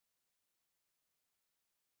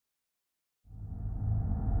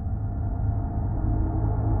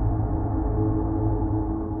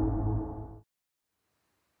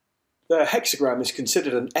The hexagram is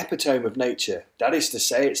considered an epitome of nature. That is to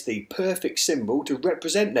say, it's the perfect symbol to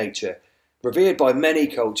represent nature. Revered by many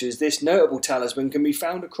cultures, this notable talisman can be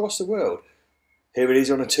found across the world. Here it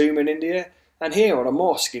is on a tomb in India, and here on a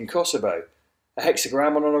mosque in Kosovo. A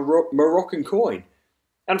hexagram on a Moroccan coin.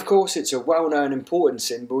 And of course, it's a well-known important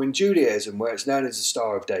symbol in Judaism, where it's known as the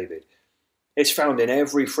Star of David. It's found in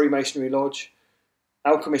every Freemasonry lodge.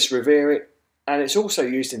 Alchemists revere it, and it's also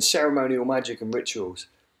used in ceremonial magic and rituals.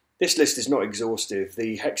 This list is not exhaustive.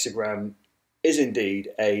 The hexagram is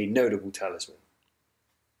indeed a notable talisman.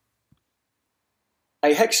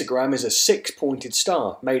 A hexagram is a six-pointed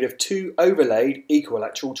star made of two overlaid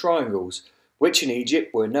equilateral triangles, which in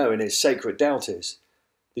Egypt were known as sacred deltas.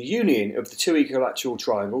 The union of the two equilateral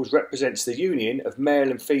triangles represents the union of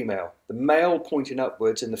male and female, the male pointing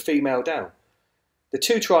upwards and the female down. The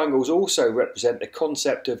two triangles also represent the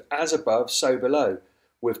concept of as above, so below,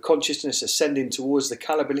 with consciousness ascending towards the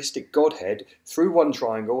Kabbalistic Godhead through one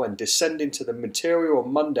triangle and descending to the material or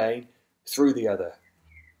mundane through the other.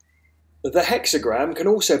 The hexagram can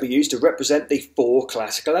also be used to represent the four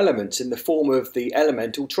classical elements in the form of the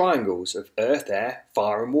elemental triangles of earth, air,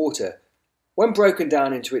 fire and water. When broken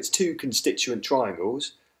down into its two constituent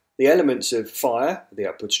triangles, the elements of fire, the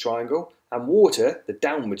upwards triangle, and water, the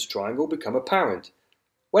downwards triangle, become apparent.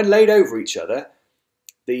 When laid over each other,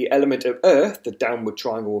 the element of earth, the downward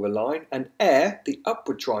triangle of a line, and air, the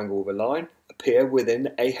upward triangle of a line, appear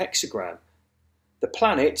within a hexagram. The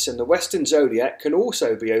planets and the Western zodiac can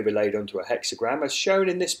also be overlaid onto a hexagram as shown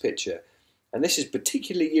in this picture, and this is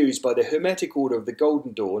particularly used by the Hermetic Order of the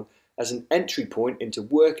Golden Dawn as an entry point into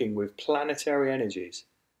working with planetary energies.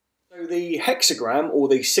 So the hexagram, or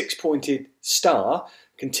the six-pointed star,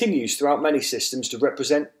 continues throughout many systems to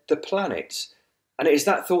represent the planets, and it is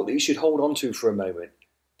that thought that you should hold on to for a moment.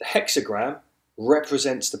 The hexagram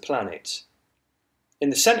represents the planets. In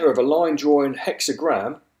the centre of a line-drawing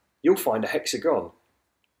hexagram, you'll find a hexagon.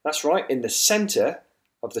 That's right, in the centre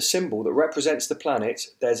of the symbol that represents the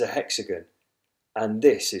planets, there's a hexagon. And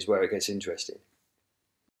this is where it gets interesting.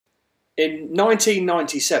 In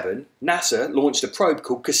 1997, NASA launched a probe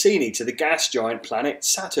called Cassini to the gas giant planet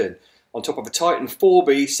Saturn on top of a Titan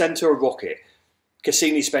 4B Centaur rocket.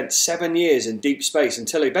 Cassini spent 7 years in deep space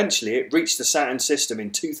until eventually it reached the Saturn system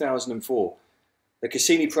in 2004. The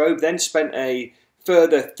Cassini probe then spent a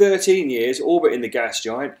further 13 years orbiting the gas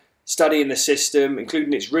giant, studying the system,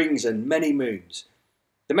 including its rings and many moons.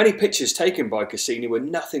 The many pictures taken by Cassini were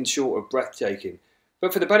nothing short of breathtaking,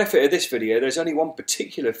 but for the benefit of this video, there's only one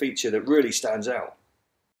particular feature that really stands out.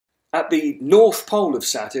 At the North Pole of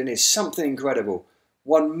Saturn is something incredible.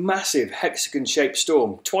 One massive hexagon-shaped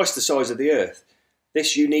storm, twice the size of the Earth.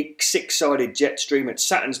 This unique six-sided jet stream at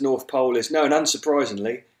Saturn's North Pole is known,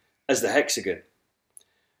 unsurprisingly, as the hexagon.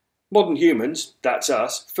 Modern humans, that's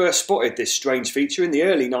us, first spotted this strange feature in the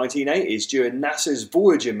early 1980s during NASA's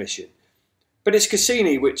Voyager mission. But it's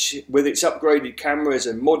Cassini which, with its upgraded cameras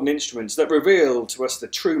and modern instruments, that revealed to us the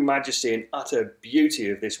true majesty and utter beauty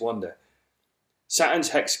of this wonder.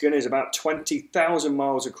 Saturn's hexagon is about 20,000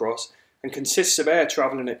 miles across and consists of air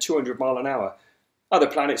travelling at 200 miles an hour. Other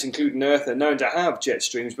planets, including Earth, are known to have jet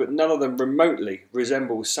streams, but none of them remotely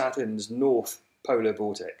resemble Saturn's north polar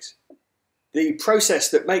vortex. The process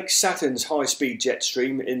that makes Saturn's high-speed jet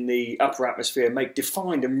stream in the upper atmosphere make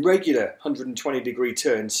defined and regular 120-degree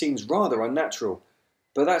turns seems rather unnatural,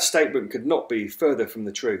 but that statement could not be further from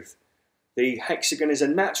the truth. The hexagon is a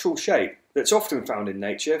natural shape that's often found in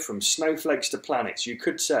nature, from snowflakes to planets. You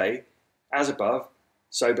could say, as above,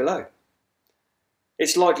 so below.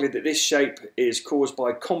 It's likely that this shape is caused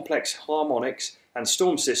by complex harmonics and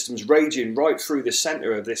storm systems raging right through the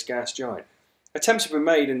centre of this gas giant. Attempts have been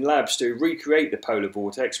made in labs to recreate the polar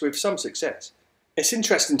vortex with some success. It's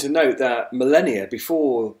interesting to note that millennia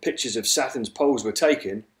before pictures of Saturn's poles were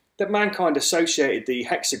taken, that mankind associated the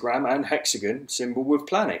hexagram and hexagon symbol with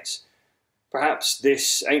planets. Perhaps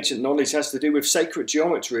this ancient knowledge has to do with sacred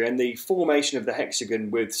geometry, and the formation of the hexagon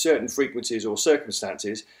with certain frequencies or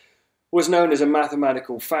circumstances was known as a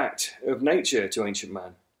mathematical fact of nature to ancient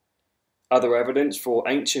man. Other evidence for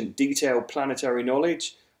ancient detailed planetary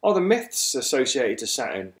knowledge are the myths associated to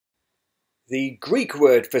Saturn. The Greek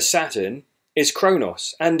word for Saturn is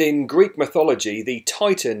Kronos, and in Greek mythology the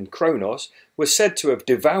Titan Kronos was said to have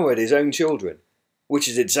devoured his own children, which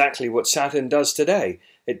is exactly what Saturn does today.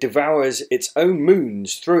 It devours its own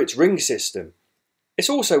moons through its ring system. It's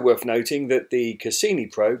also worth noting that the Cassini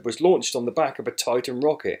probe was launched on the back of a Titan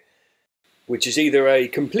rocket, which is either a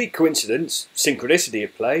complete coincidence, synchronicity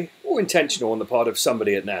at play, or intentional on the part of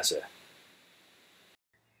somebody at NASA.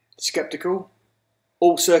 Skeptical?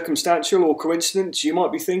 All circumstantial or coincidence, you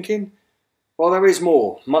might be thinking? Well, there is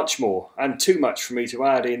more, much more, and too much for me to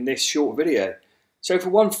add in this short video. So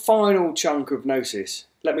for one final chunk of gnosis,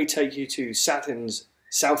 let me take you to Saturn's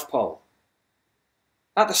South Pole.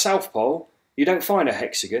 At the South Pole, you don't find a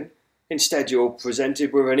hexagon. Instead, you're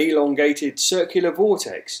presented with an elongated circular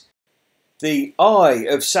vortex. The eye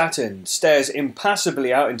of Saturn stares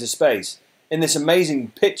impassively out into space in this amazing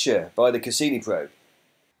picture by the Cassini probe.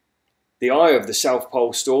 The eye of the South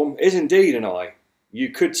Pole storm is indeed an eye. You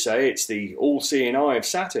could say it's the all-seeing eye of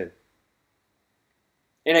Saturn.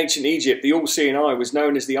 In ancient Egypt, the all-seeing eye was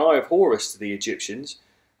known as the Eye of Horus to the Egyptians,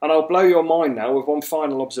 and I'll blow your mind now with one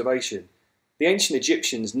final observation. The ancient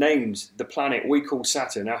Egyptians named the planet we call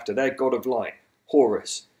Saturn after their god of light,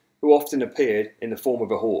 Horus, who often appeared in the form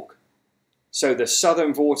of a hawk. So the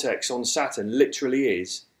southern vortex on Saturn literally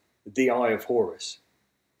is the Eye of Horus.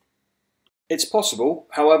 It's possible,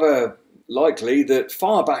 however likely, that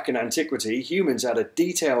far back in antiquity humans had a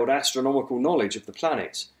detailed astronomical knowledge of the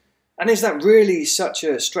planets. And is that really such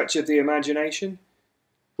a stretch of the imagination?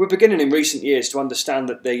 We're beginning in recent years to understand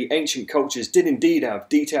that the ancient cultures did indeed have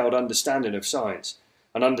detailed understanding of science,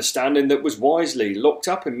 an understanding that was wisely locked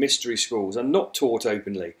up in mystery schools and not taught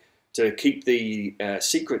openly to keep the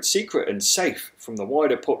secret and safe from the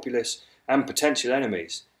wider populace and potential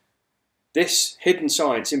enemies. This hidden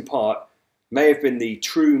science, in part, may have been the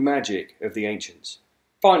true magic of the ancients.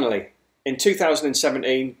 Finally, in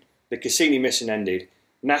 2017, the Cassini mission ended.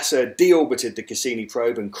 NASA deorbited the Cassini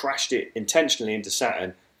probe and crashed it intentionally into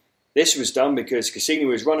Saturn. This was done because Cassini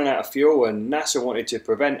was running out of fuel and NASA wanted to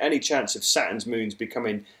prevent any chance of Saturn's moons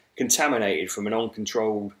becoming contaminated from an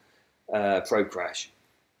uncontrolled probe crash.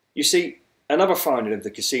 You see, another finding of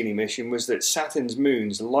the Cassini mission was that Saturn's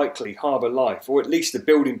moons likely harbour life, or at least the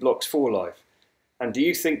building blocks for life. And do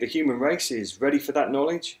you think the human race is ready for that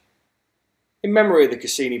knowledge? In memory of the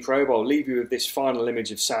Cassini probe, I'll leave you with this final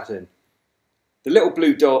image of Saturn. The little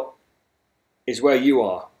blue dot is where you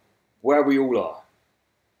are, where we all are.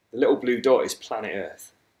 The little blue dot is planet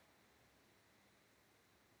Earth.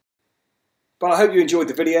 But I hope you enjoyed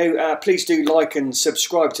the video. Please do like and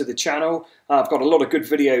subscribe to the channel. I've got a lot of good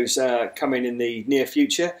videos coming in the near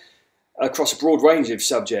future across a broad range of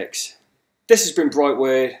subjects. This has been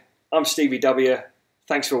Brightword. I'm Stevie W.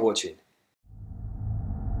 Thanks for watching.